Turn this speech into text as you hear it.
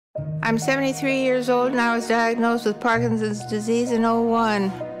I'm 73 years old and I was diagnosed with Parkinson's disease in '01.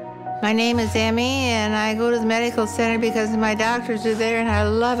 My name is Emie and I go to the medical center because my doctors are there and I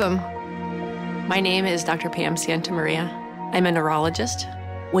love them. My name is Dr. Pam Santamaria. I'm a neurologist.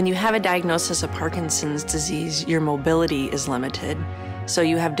 When you have a diagnosis of Parkinson's disease, your mobility is limited. So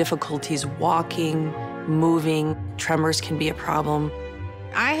you have difficulties walking, moving, tremors can be a problem.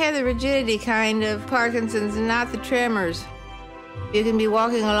 I have the rigidity kind of Parkinson's and not the tremors. You can be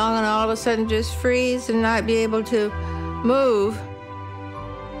walking along and all of a sudden just freeze and not be able to move.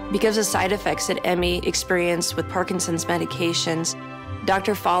 Because of side effects that Emie experienced with Parkinson's medications,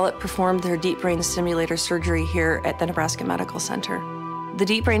 Dr. Follett performed her deep brain stimulator surgery here at the Nebraska Medical Center. The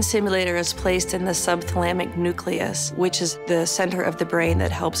deep brain stimulator is placed in the subthalamic nucleus, which is the center of the brain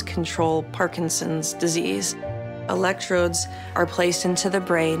that helps control Parkinson's disease. Electrodes are placed into the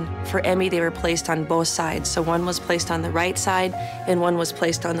brain. For Emie, they were placed on both sides. So one was placed on the right side and one was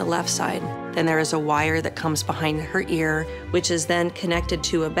placed on the left side. Then there is a wire that comes behind her ear, which is then connected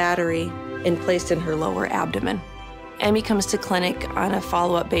to a battery and placed in her lower abdomen. Emie comes to clinic on a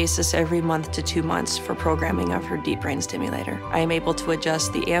follow-up basis every month to 2 months for programming of her deep brain stimulator. I am able to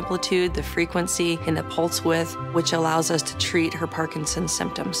adjust the amplitude, the frequency, and the pulse width, which allows us to treat her Parkinson's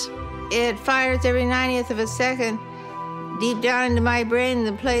symptoms. It fires every 90th of a second deep down into my brain,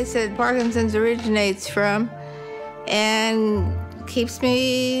 the place that Parkinson's originates from, and keeps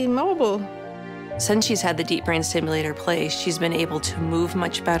me mobile. Since she's had the deep brain stimulator placed, she's been able to move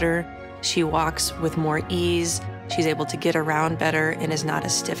much better. She walks with more ease. She's able to get around better and is not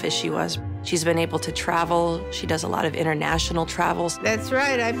as stiff as she was. She's been able to travel. She does a lot of international travels. That's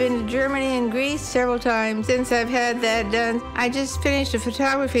right. I've been to Germany and Greece several times since I've had that done. I just finished a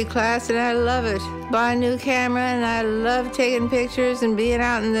photography class and I love it. Bought a new camera and I love taking pictures and being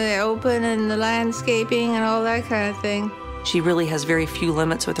out in the open and the landscaping and all that kind of thing. She really has very few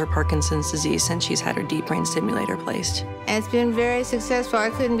limits with her Parkinson's disease since she's had her deep brain stimulator placed. And it's been very successful.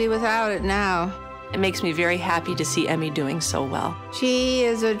 I couldn't be without it now. It makes me very happy to see Emie doing so well. She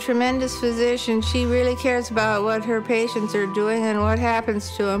is a tremendous physician. She really cares about what her patients are doing and what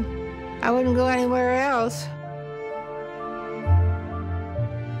happens to them. I wouldn't go anywhere else.